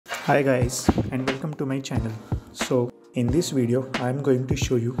Hi guys and welcome to my channel. So in this video I am going to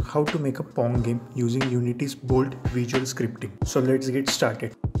show you how to make a Pong game using Unity's bold visual scripting. So let's get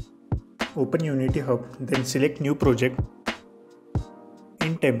started. Open Unity Hub, then select new project.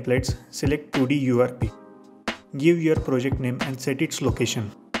 In templates, select 2D URP. Give your project name and set its location.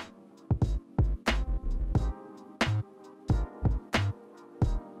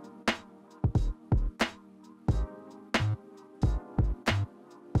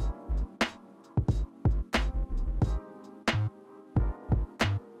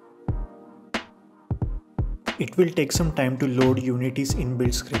 It will take some time to load Unity's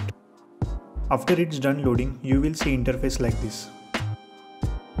inbuilt script. After it's done loading, you will see interface like this.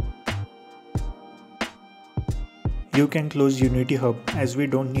 You can close Unity Hub as we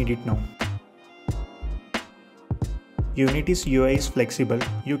don't need it now. Unity's UI is flexible.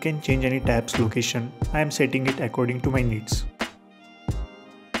 You can change any tab's location. I am setting it according to my needs.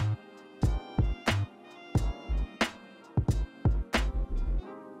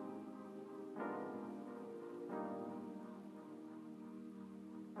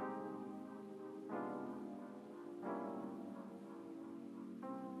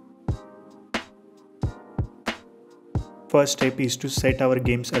 First step is to set our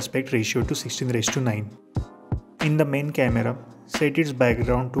game's aspect ratio to 16:9. In the main camera, set its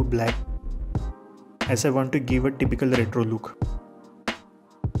background to black as I want to give a typical retro look.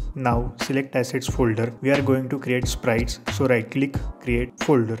 Now select Assets folder. We are going to create sprites, so right click, create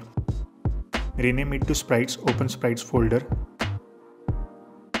folder. Rename it to Sprites, open Sprites folder.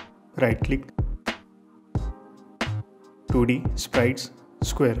 Right click, 2D, Sprites,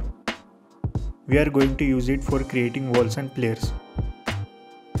 Square. We are going to use it for creating walls and players.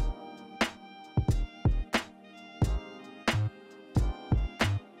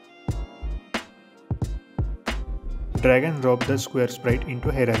 Drag and drop the square sprite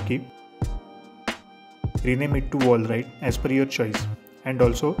into hierarchy. Rename it to wall right as per your choice, and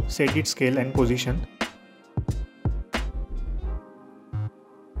also set its scale and position.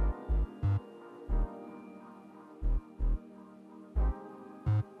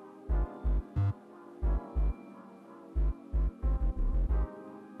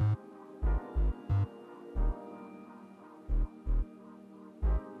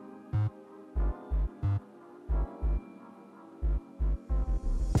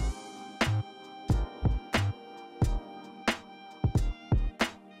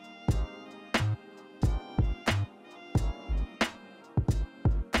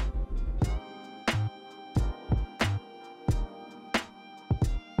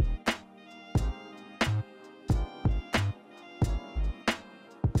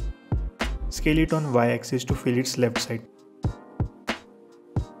 Scale it on y-axis to fill its left side.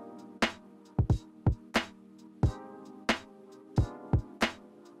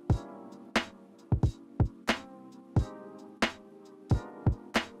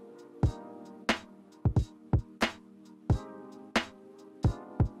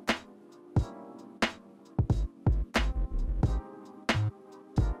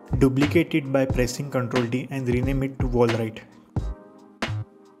 Duplicate it by pressing Ctrl D and rename it to wall right.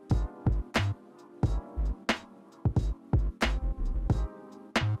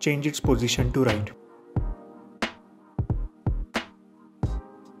 Change its position to right.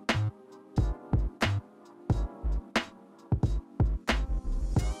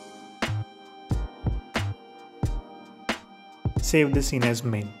 Save the scene as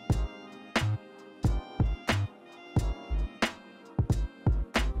main.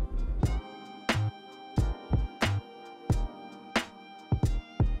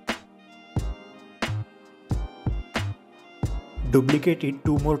 Duplicate it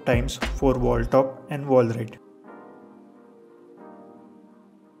 2 more times for wall top and wall right.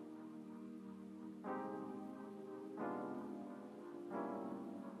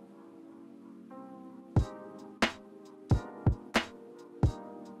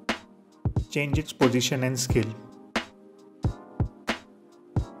 Change its position and scale.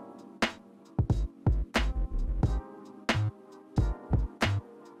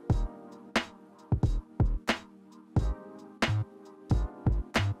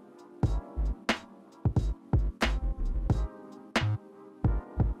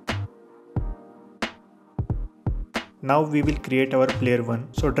 Now we will create our player 1,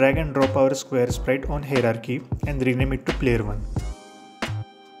 so drag and drop our square sprite on hierarchy and rename it to player 1.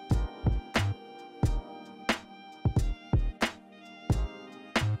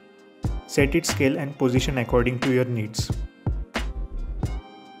 Set its scale and position according to your needs.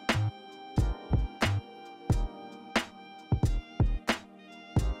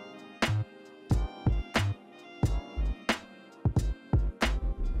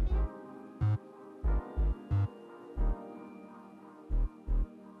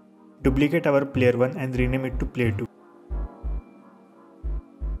 Duplicate our player 1 and rename it to player 2.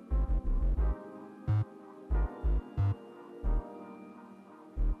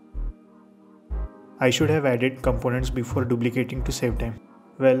 I should have added components before duplicating to save time.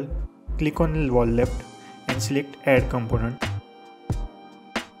 Well, click on wall left and select add component.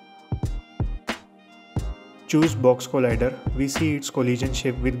 Choose box collider. We see its collision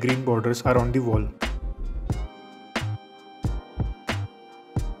shape with green borders around the wall.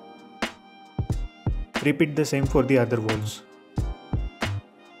 Repeat the same for the other walls.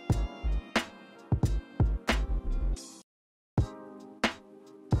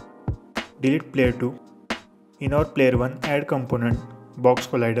 Delete player 2. In our player 1, add component box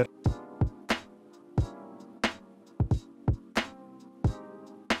collider.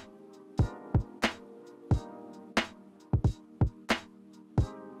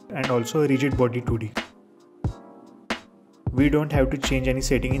 And also rigid body 2D. We don't have to change any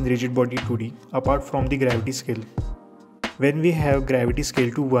setting in rigid body 2D apart from the gravity scale. When we have gravity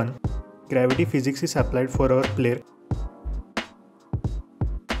scale to 1, gravity physics is applied for our player.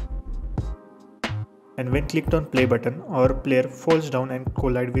 And when clicked on play button, our player falls down and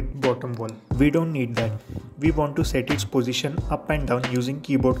collide with bottom wall. We don't need that. We want to set its position up and down using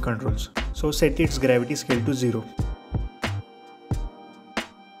keyboard controls. So set its gravity scale to 0.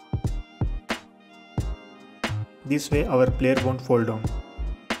 This way our player won't fall down.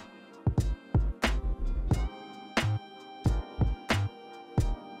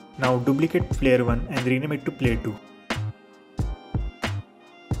 Now duplicate player 1 and rename it to player 2.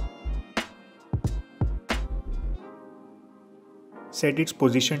 Set its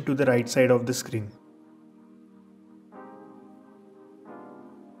position to the right side of the screen.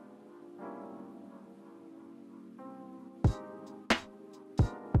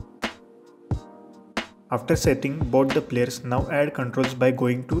 After setting both the players, now add controls by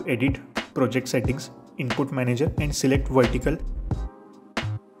going to Edit, Project Settings, Input Manager and select Vertical.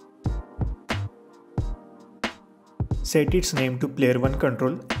 Set its name to Player 1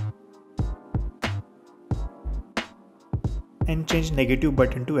 Control and change negative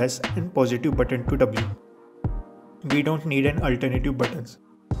button to S and positive button to W. We don't need an alternative buttons,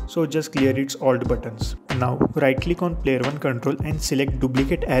 so just clear its alt buttons. Now right click on player 1 control and select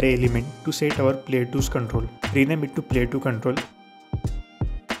duplicate array element to set our player 2's control. Rename it to player 2 control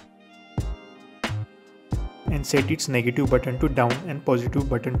and set its negative button to down and positive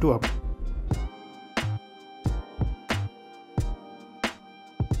button to up.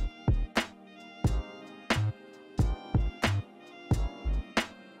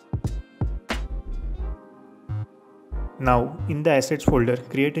 Now, in the Assets folder,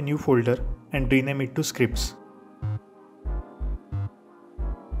 create a new folder and rename it to Scripts.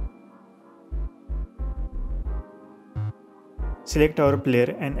 Select our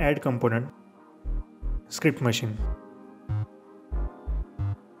player and add component Script Machine.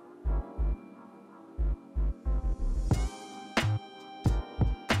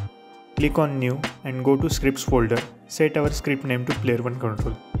 Click on New and go to Scripts folder. Set our script name to Player 1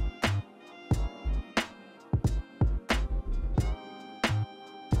 Control.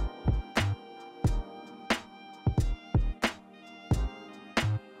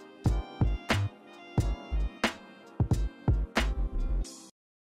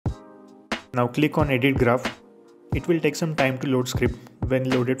 Now click on Edit Graph. It will take some time to load script when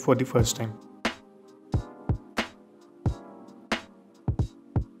loaded for the first time.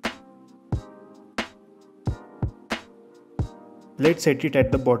 Let's set it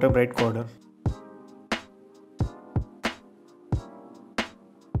at the bottom right corner.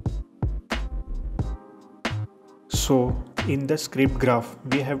 So in the script graph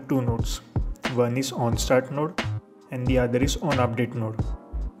we have two nodes. One is onStart node and the other is onUpdate node.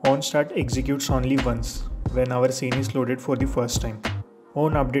 OnStart executes only once when our scene is loaded for the first time.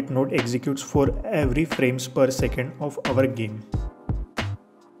 OnUpdate node executes for every frames per second of our game.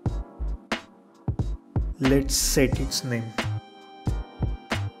 Let's set its name.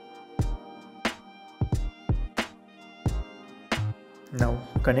 Now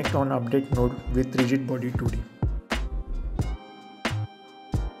connect onUpdate node with rigid body 2D.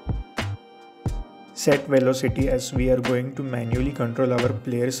 Set velocity as we are going to manually control our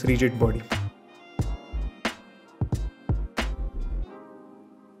player's rigid body.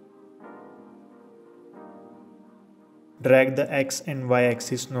 Drag the X and Y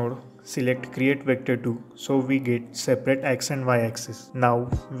axis node, select create vector 2 so we get separate X and Y axis. Now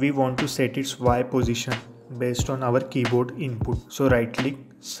we want to set its Y position based on our keyboard input. So right click,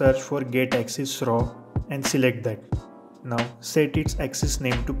 search for get axis raw and select that. Now set its axis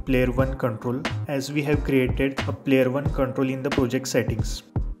name to player 1 control as we have created a player 1 control in the project settings.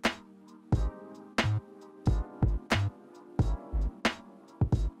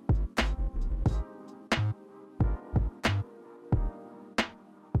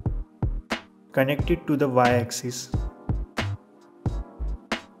 Connect it to the y-axis.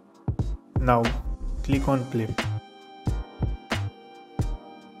 Now click on play.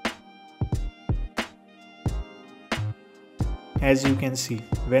 As you can see,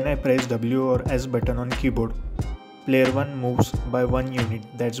 when I press W or S button on keyboard, player 1 moves by 1 unit.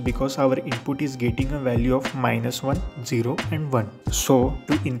 That's because our input is getting a value of -1, 0 and 1. So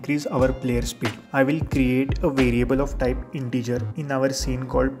to increase our player speed, I will create a variable of type integer in our scene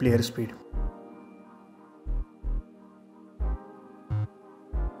called player speed.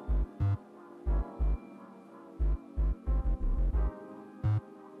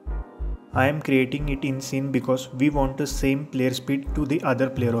 I am creating it in scene because we want the same player speed to the other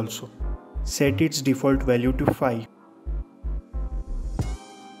player also. Set its default value to 5.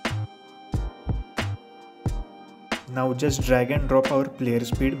 Now just drag and drop our player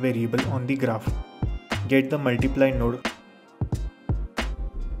speed variable on the graph. Get the multiply node.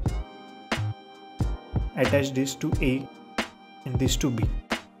 Attach this to A and this to B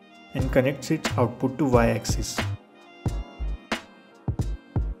and connect its output to y-axis.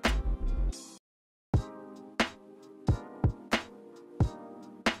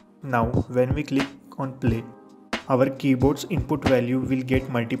 Now when we click on play, our keyboard's input value will get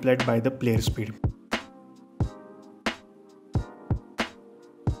multiplied by the player speed.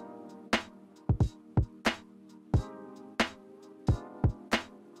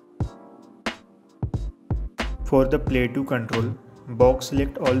 For the play to control, box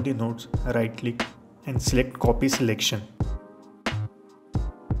select all the nodes, right click and select copy selection.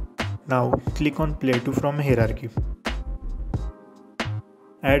 Now click on play to from hierarchy.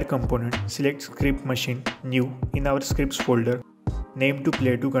 Add component, select script machine, new in our scripts folder, name to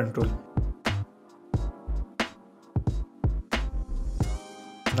play to control.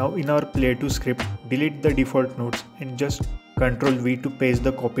 Now in our play to script, delete the default nodes and just Ctrl V to paste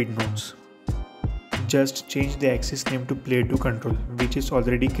the copied nodes. Just change the axis name to play to control, which is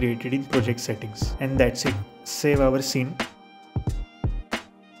already created in project settings. And that's it. Save our scene.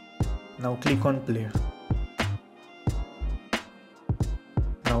 Now click on play.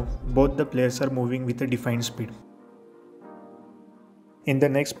 Now both the players are moving with a defined speed. In the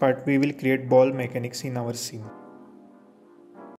next part, we will create ball mechanics in our scene.